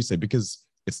think they do say, because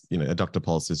it's, you know, adductor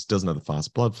pollicis doesn't have the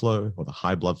fast blood flow or the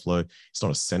high blood flow, it's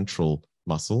not a central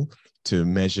muscle, to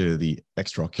measure the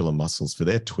extraocular muscles for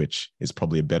their twitch is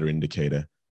probably a better indicator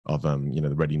of you know,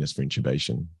 the readiness for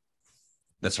intubation.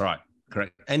 That's right.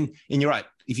 Correct. And you're right.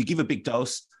 If you give a big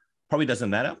dose, probably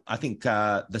doesn't matter. I think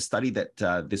the study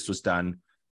that this was done,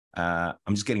 I'm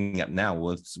just getting up now,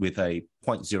 was with a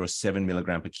 0.07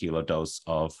 milligram per kilo dose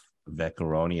of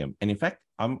vecuronium. And in fact,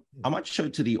 I might show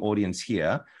it to the audience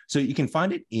here. So you can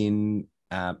find it in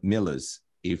Miller's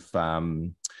if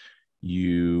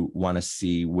you want to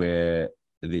see where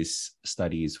this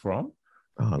study is from.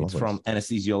 It's from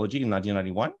Anesthesiology in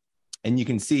 1991. And you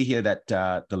can see here that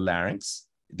the larynx,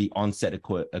 the onset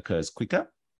occurs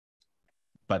quicker,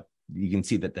 but you can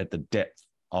see that at the depth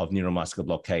of neuromuscular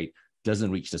blockade,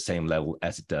 doesn't reach the same level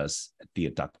as it does at the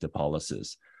adductor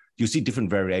pollicis. You see different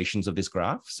variations of this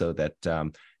graph, so that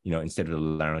instead of the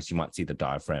larynx, you might see the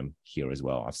diaphragm here as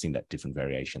well. I've seen that different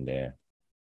variation there.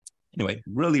 Anyway,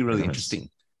 really, really interesting.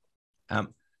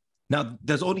 Now,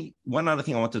 there's only one other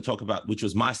thing I want to talk about, which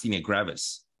was myasthenia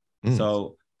gravis.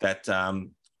 So that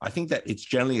I think that it's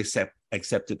generally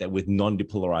accepted that with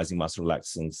non-depolarizing muscle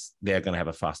relaxants, they're going to have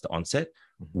a faster onset.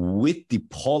 With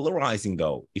depolarizing,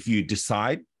 though, if you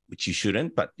decide, which you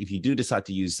shouldn't, but if you do decide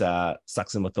to use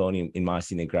succinylmethonium in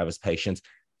myasthenia gravis patients,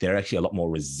 they're actually a lot more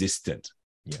resistant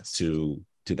to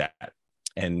that.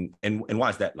 And why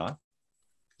is that, La?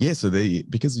 Yeah, so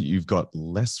because you've got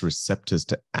less receptors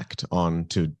to act on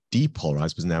to depolarize,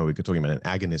 because now we're talking about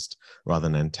an agonist rather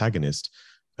than an antagonist.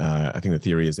 I think the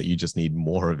theory is that you just need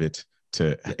more of it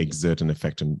to exert an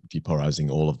effect in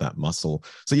depolarizing all of that muscle.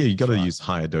 So yeah, you got to use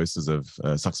higher doses of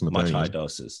succinylmethonium. Much higher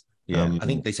doses. Yeah, I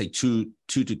think they say 2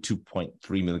 to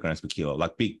 2.3 milligrams per kilo,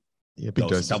 like big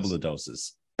doses, double the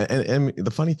doses. And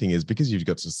the funny thing is, because you've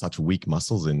got such weak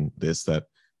muscles in this, that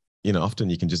often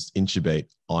you can just intubate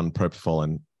on propofol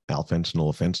and alfentanil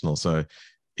or fentanyl. So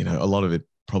a lot of it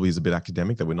probably is a bit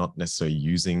academic, that we're not necessarily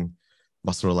using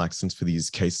muscle relaxants for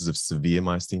these cases of severe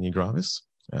myasthenia gravis,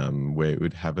 where it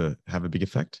would have a big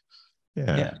effect.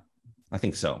 Yeah, I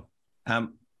think so.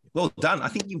 Well done. I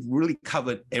think you've really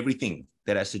covered everything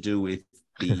that has to do with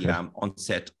the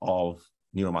onset of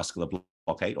neuromuscular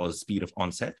blockade, or the speed of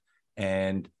onset.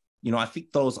 And I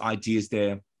think those ideas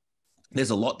there's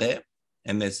a lot there,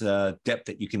 and there's a depth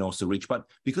that you can also reach. But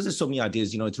because there's so many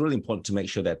ideas, it's really important to make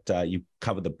sure that you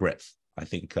cover the breadth, I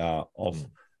think, of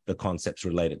the concepts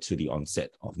related to the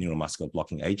onset of neuromuscular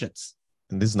blocking agents.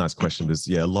 And this is a nice question, because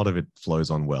a lot of it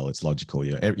flows on well. It's logical.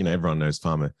 Everyone knows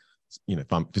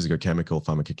physicochemical,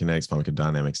 pharmacokinetics,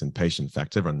 pharmacodynamics, and patient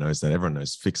factor. Everyone knows that. Everyone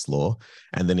knows Fick's law.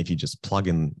 And then if you just plug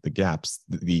in the gaps,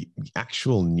 the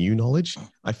actual new knowledge,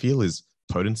 I feel, is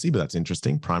potency, but that's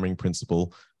interesting. Priming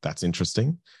principle, that's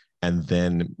interesting. And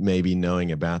then maybe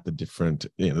knowing about the different,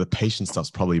 the patient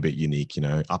stuff's probably a bit unique,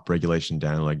 upregulation,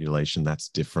 downregulation, that's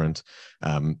different.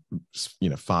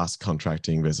 Fast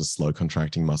contracting versus slow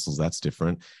contracting muscles, that's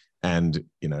different. And,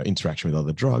 interaction with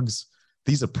other drugs.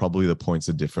 These are probably the points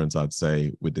of difference, I'd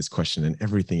say, with this question, and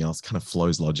everything else kind of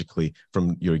flows logically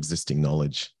from your existing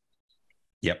knowledge.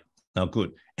 Yep. Oh,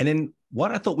 good. And then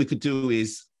what I thought we could do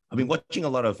is, I've been watching a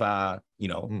lot of,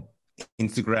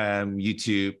 Instagram,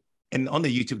 YouTube, and on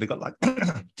the YouTube, they got like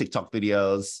TikTok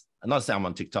videos. I'm not saying I'm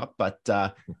on TikTok, but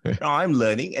I'm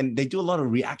learning, and they do a lot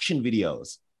of reaction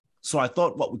videos. So I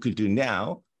thought what we could do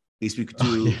now is we could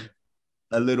do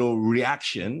a little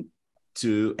reaction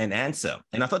to an answer.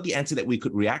 And I thought the answer that we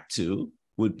could react to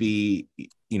would be,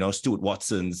 Stuart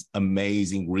Watson's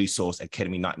amazing resource at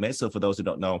Ketamine Nightmares. So for those who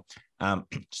don't know,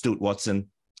 Stuart Watson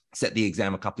set the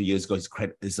exam a couple of years ago. He's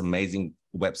created this amazing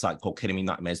website called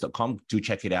ketaminenightmares.com. Do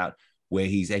check it out, where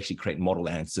he's actually created model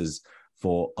answers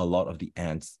for a lot of the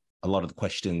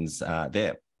questions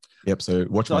there. Yep. So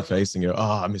watch my face and go,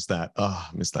 I missed that. I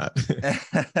missed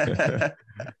that.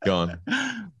 Go on.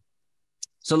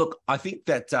 So look, I think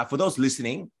that for those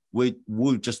listening,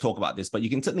 we'll just talk about this, but you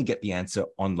can certainly get the answer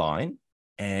online.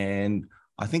 And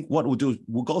I think what we'll do is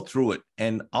we'll go through it,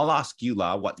 and I'll ask you,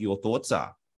 La, what your thoughts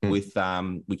are with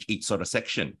each sort of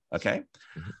section. Okay.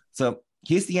 So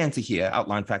here's the answer here: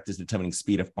 outline factors determining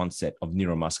speed of onset of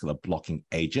neuromuscular blocking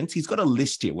agents. He's got a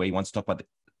list here where he wants to talk about the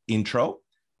intro,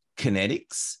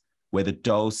 kinetics, where the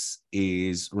dose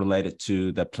is related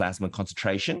to the plasma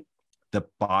concentration, the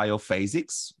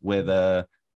biophasics, where the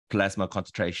plasma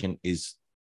concentration is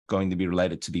going to be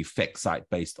related to the effect site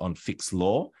based on Fick's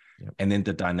law, and then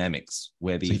the dynamics,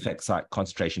 where the effect site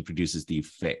concentration produces the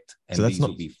effect. And so these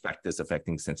will be factors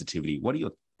affecting sensitivity. What are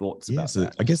your thoughts about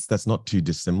that? I guess that's not too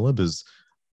dissimilar, because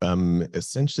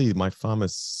essentially my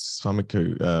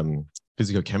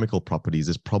physicochemical properties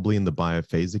is probably in the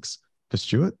biophasics for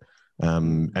Stuart.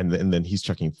 And then he's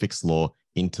chucking Fick's law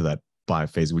into that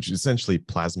biophase, which is essentially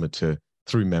plasma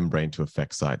through membrane to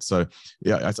effect site. So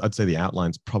yeah, I'd say the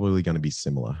outline's probably going to be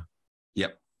similar.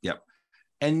 Yep.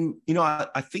 And,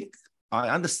 I think I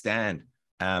understand,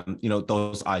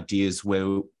 those ideas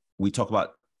where we talk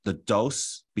about the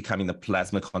dose becoming the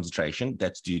plasma concentration.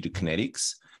 That's due to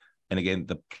kinetics. And again,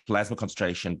 the plasma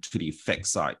concentration to the effect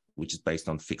site, which is based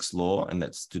on Fick's law, and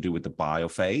that's to do with the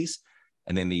biophase.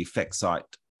 And then the effect site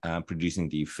producing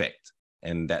the effect.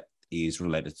 And that is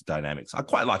related to dynamics. I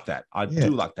quite like that. I do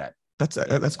like that.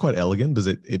 That's quite elegant, because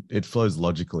it flows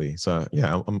logically. So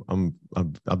yeah,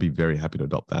 I'll be very happy to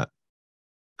adopt that.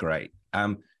 Great.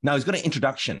 Now he's got an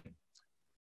introduction.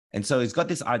 And so it's got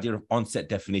this idea of onset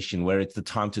definition where it's the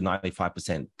time to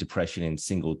 95% depression in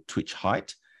single twitch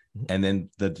height. And then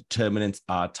the determinants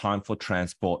are time for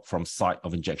transport from site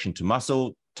of injection to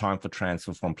muscle, time for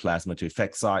transfer from plasma to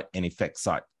effect site, and effect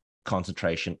site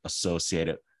concentration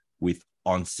associated with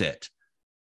onset.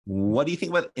 What do you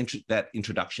think about that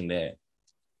introduction there?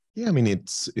 Yeah, I mean,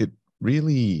 it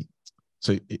really,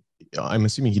 I'm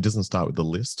assuming he doesn't start with the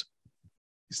list.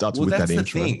 He starts with that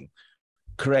intro. Thing.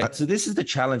 Correct. So this is the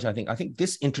challenge, I think. I think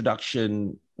this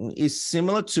introduction is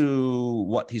similar to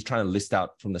what he's trying to list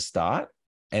out from the start.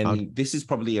 And this is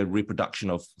probably a reproduction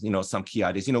of, some key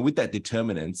ideas. With that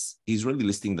determinants, he's really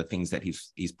listing the things that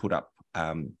he's put up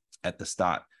at the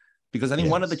start. Because I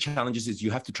think one of the challenges is you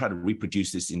have to try to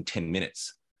reproduce this in 10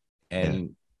 minutes.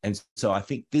 And so I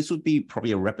think this would be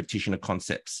probably a repetition of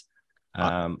concepts.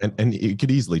 And you could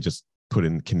easily just put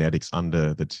in kinetics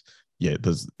under that. Yeah,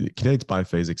 there's kinetics,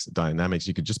 biophysics, dynamics.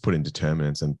 You could just put in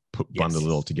determinants and bundle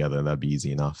it all together, and that'd be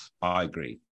easy enough. I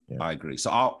agree. Yeah. I agree. So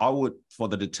I would, for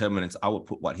the determinants, I would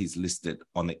put what he's listed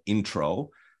on the intro,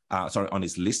 on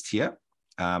his list here,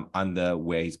 under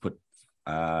where he's put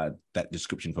that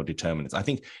description for determinants. I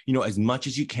think, as much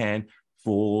as you can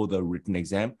for the written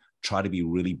exam, try to be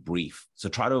really brief. So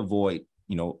try to avoid,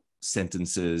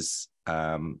 sentences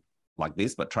like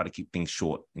this, but try to keep things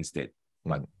short instead,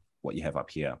 like what you have up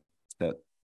here.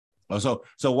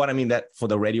 So what I mean that for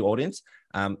the radio audience,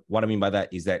 what I mean by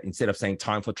that is that instead of saying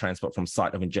time for transport from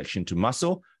site of injection to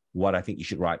muscle, what I think you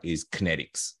should write is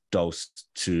kinetics, dose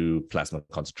to plasma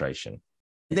concentration.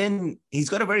 And then he's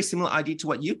got a very similar idea to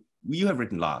what you have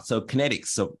written last. So kinetics,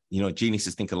 so,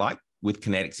 geniuses think alike. With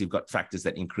kinetics, you've got factors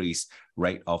that increase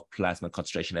rate of plasma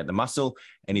concentration at the muscle,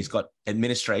 and he's got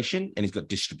administration and he's got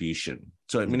distribution.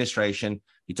 So administration,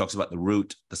 he talks about the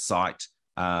route, the site,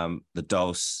 the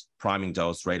dose, priming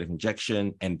dose, rate of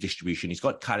injection, and distribution. He's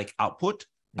got cardiac output,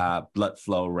 blood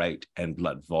flow rate, and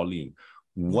blood volume.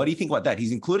 What do you think about that?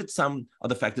 He's included some of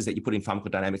the factors that you put in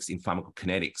pharmacodynamics in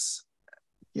pharmacokinetics.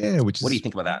 Yeah, what do you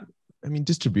think about that? I mean,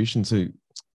 distribution, so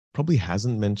probably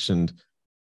hasn't mentioned.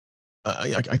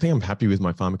 I think I'm happy with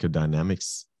my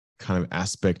pharmacodynamics kind of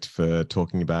aspect for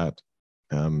talking about,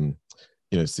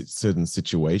 certain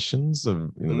situations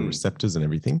of the receptors and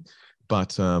everything,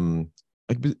 but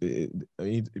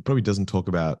it probably doesn't talk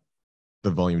about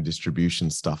the volume distribution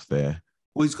stuff there.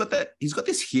 Well, he's got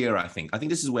this here, I think. I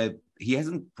think this is where he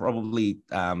hasn't probably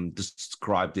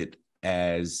described it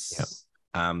as,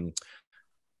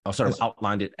 or sort of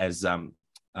outlined it as sort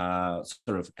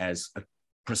of as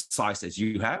precise as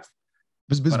you have.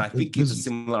 But I think it's a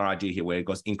similar idea here where it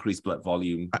goes increased blood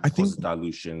volume, causes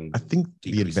dilution,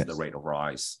 decreases the rate of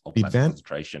rise of plasma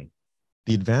concentration.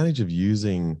 The advantage of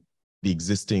using the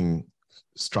existing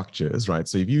structures, right?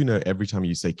 So if every time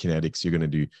you say kinetics, you're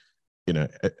going to do,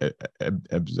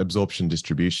 absorption,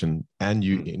 distribution, and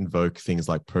you invoke things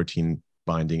like protein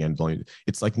binding and volume.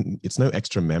 It's like, it's no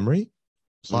extra memory.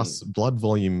 Plus blood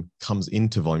volume comes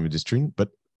into volume distribution, but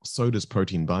so does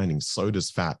protein binding, so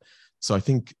does fat. So I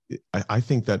think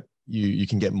that you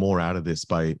can get more out of this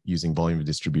by using volume of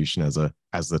distribution as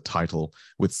the title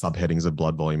with subheadings of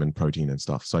blood volume and protein and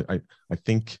stuff. So I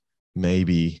think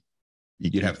maybe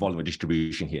you'd have volume of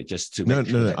distribution here just to make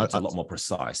sure that it's a lot more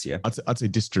precise. Yeah, I'd say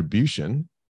distribution,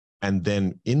 and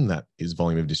then in that is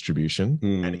volume of distribution,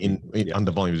 and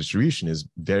under volume of distribution is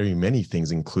very many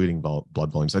things, including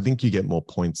blood volume. So I think you get more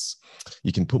points.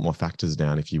 You can put more factors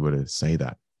down if you were to say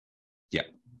that.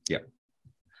 Yeah.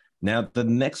 Now, the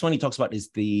next one he talks about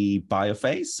is the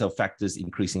biophase, so factors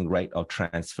increasing rate of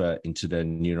transfer into the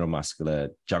neuromuscular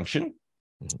junction,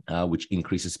 which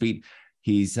increases speed.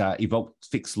 He's evoked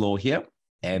Fick's law here,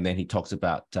 and then he talks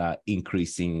about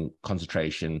increasing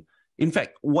concentration. In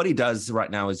fact, what he does right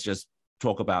now is just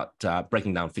talk about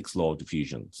breaking down Fick's law of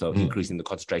diffusion, so increasing the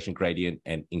concentration gradient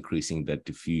and increasing the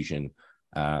diffusion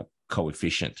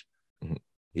coefficient.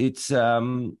 It's a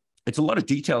lot of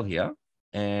detail here.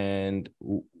 And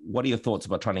what are your thoughts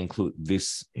about trying to include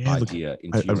this idea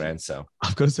into your answer?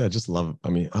 I've got to say, I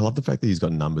love the fact that he's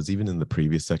got numbers. Even in the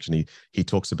previous section, he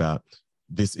talks about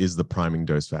this is the priming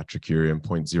dose for atracurium,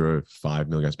 0.05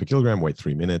 milligrams per kilogram, wait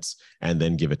 3 minutes, and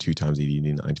then give a 2 times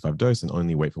ED95 dose and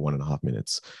only wait for 1.5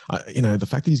 minutes. The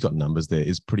fact that he's got numbers there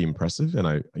is pretty impressive. And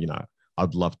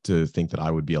I'd love to think that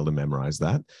I would be able to memorize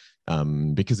that.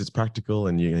 Because it's practical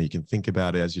and you can think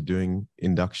about it as you're doing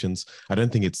inductions. I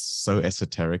don't think it's so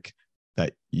esoteric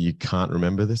that you can't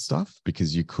remember this stuff,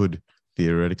 because you could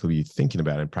theoretically be thinking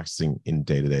about it and practicing in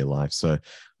day-to-day life. So,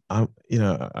 I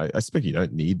expect you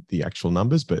don't need the actual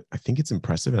numbers, but I think it's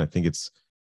impressive, and I think it's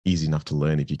easy enough to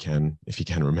learn if you can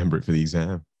remember it for the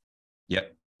exam.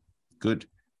 Yep, good.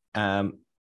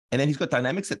 And then he's got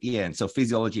dynamics at the end. So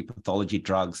physiology, pathology,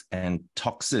 drugs, and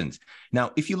toxins.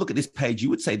 Now, if you look at this page, you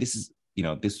would say this is,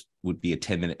 this would be a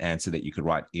 10-minute answer that you could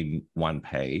write in one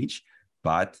page,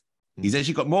 but he's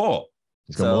actually got more.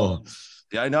 He's got more.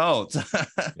 Yeah, I know.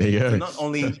 There you go. So not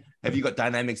only have you got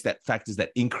dynamics, that factors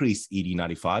that increase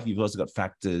ED95, you've also got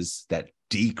factors that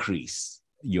decrease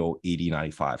your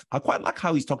ED95. I quite like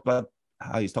how he's talked about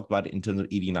it in terms of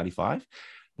ED95.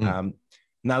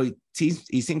 Now he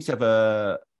seems to have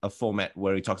a format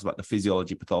where he talks about the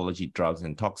physiology, pathology, drugs,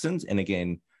 and toxins. And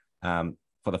again,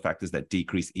 for the factors that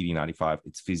decrease ED95,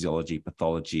 it's physiology,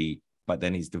 pathology, but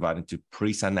then he's divided into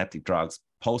presynaptic drugs,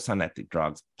 postsynaptic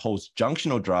drugs,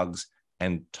 post-junctional drugs,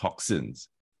 and toxins.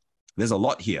 There's a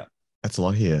lot here. That's a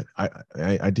lot here.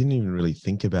 I didn't even really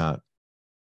think about,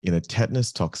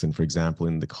 tetanus toxin, for example,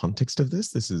 in the context of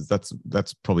this.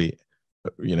 That's probably,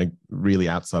 really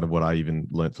outside of what I even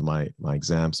learned for my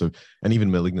exam. So, and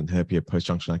even malignant herpes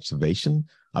post-junctional activation,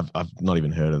 I've not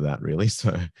even heard of that really.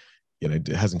 So, it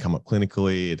hasn't come up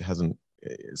clinically. It hasn't.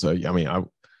 So, I mean,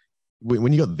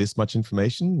 when you got this much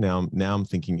information, now I'm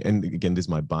thinking, and again, this is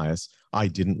my bias. I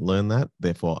didn't learn that,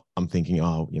 therefore I'm thinking,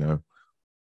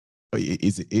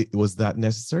 was that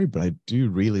necessary? But I do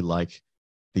really like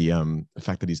the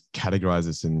fact that he's categorized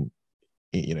this in,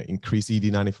 increase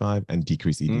ED95 and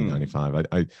decrease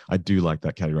ED95. I do like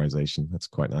that categorization. That's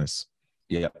quite nice.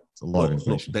 Yeah, it's a lot of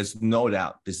information. Look, there's no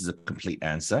doubt this is a complete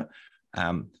answer.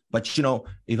 But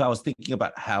if I was thinking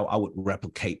about how I would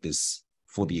replicate this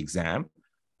for the exam,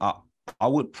 I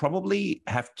would probably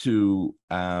have to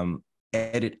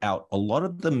edit out a lot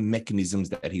of the mechanisms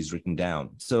that he's written down.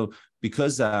 So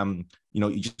because,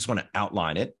 you just want to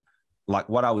outline it, like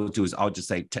what I would do is I would just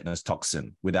say tetanus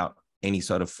toxin without any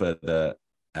sort of further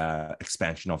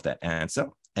expansion of that answer.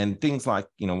 And things like,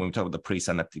 when we talk about the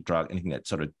presynaptic drug, anything that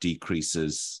sort of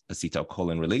decreases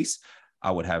acetylcholine release,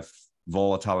 I would have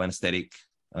volatile anesthetic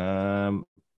and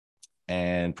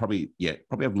probably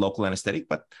have local anesthetic.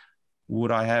 But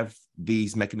would I have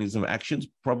these mechanism of actions?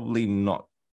 Probably not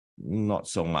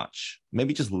so much.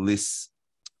 Maybe just list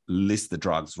the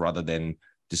drugs rather than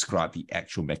describe the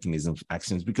actual mechanisms of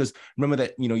actions. Because remember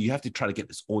that, you have to try to get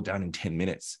this all down in 10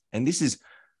 minutes. And this is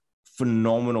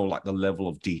phenomenal, like the level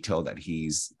of detail that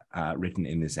he's written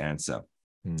in this answer.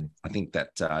 I think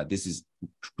that this is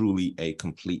truly a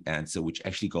complete answer, which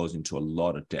actually goes into a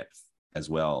lot of depth as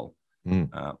well.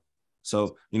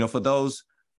 So, for those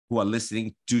who are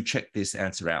listening, do check this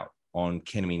answer out on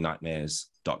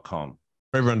kenomenightmares.com.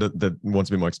 For everyone that wants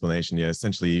a bit more explanation,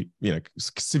 essentially,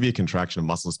 severe contraction of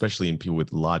muscle, especially in people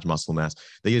with large muscle mass,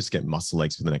 they just get muscle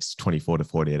aches for the next 24 to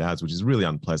 48 hours, which is really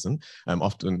unpleasant.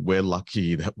 Often we're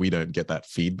lucky that we don't get that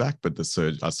feedback, but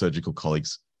our surgical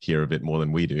colleagues hear a bit more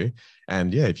than we do.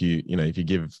 And if you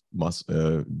give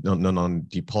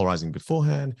non-depolarizing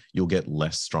beforehand, you'll get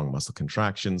less strong muscle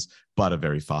contractions, but a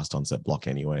very fast onset block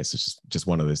anyway. So it's just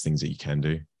one of those things that you can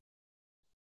do.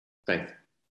 Thanks.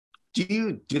 Do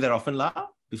you do that often, La,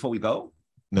 before we go?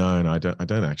 No, I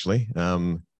don't actually.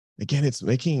 Again, it's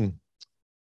making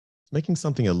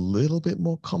something a little bit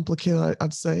more complicated,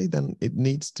 I'd say, than it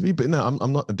needs to be. But no,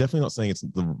 I'm definitely not saying it's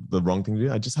the wrong thing to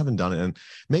do. I just haven't done it. And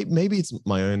maybe it's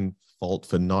my own fault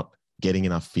for not getting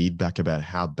enough feedback about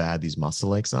how bad these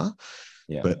muscle aches are.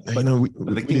 Yeah. But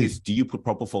the thing is, do you put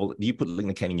propofol? Do you put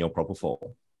lignocaine in your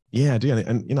propofol? Yeah, I do.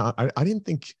 And I didn't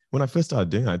think, when I first started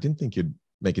doing it, I didn't think it'd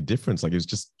make a difference. Like, it was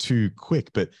just too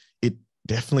quick, but it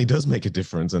definitely does make a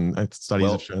difference, and studies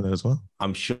have shown that as well.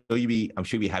 I'm sure you'd be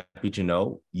happy to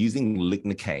know using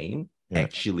lignocaine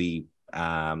actually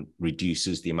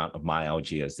reduces the amount of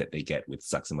myalgias that they get with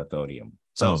succinylmethodium.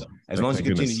 So as long as you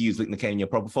continue to use lignocaine in your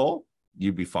propofol,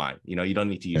 you'll be fine. You don't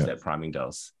need to use that priming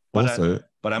dose. But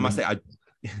I must say,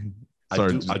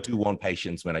 I do warn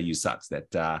patients when I use Sux that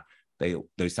they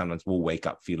sometimes will wake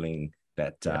up feeling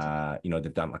that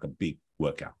they've done like a big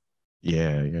workout.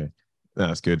 Yeah. No,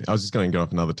 that's good. I was just going to go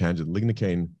off another tangent.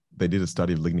 Lignocaine, they did a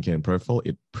study of lignocaine and propofol.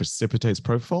 It precipitates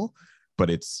propofol, but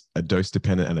it's a dose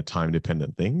dependent and a time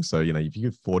dependent thing. So, if you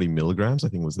give 40 milligrams, I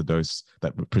think was the dose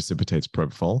that precipitates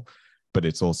propofol, but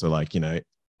it's also like,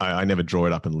 I never draw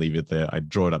it up and leave it there. I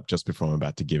draw it up just before I'm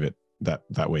about to give it.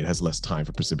 That way it has less time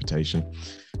for precipitation.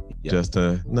 Yep. Just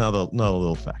another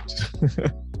little fact.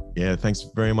 Yeah, thanks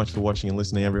very much for watching and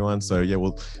listening, everyone. So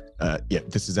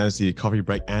this is Anesthesia Coffee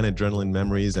Break and Adrenaline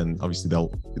Memories, and obviously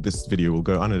this video will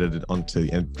go unedited onto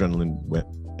the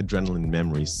Adrenaline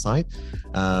Memories site,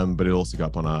 but it'll also go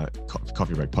up on our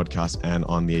Coffee Break podcast and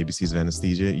on the ABCs of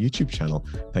Anesthesia YouTube channel.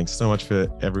 Thanks so much for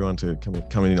everyone to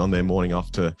coming in on their morning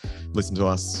off to listen to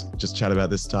us just chat about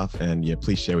this stuff, and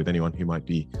please share with anyone who might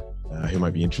be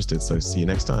interested. So see you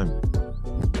next time.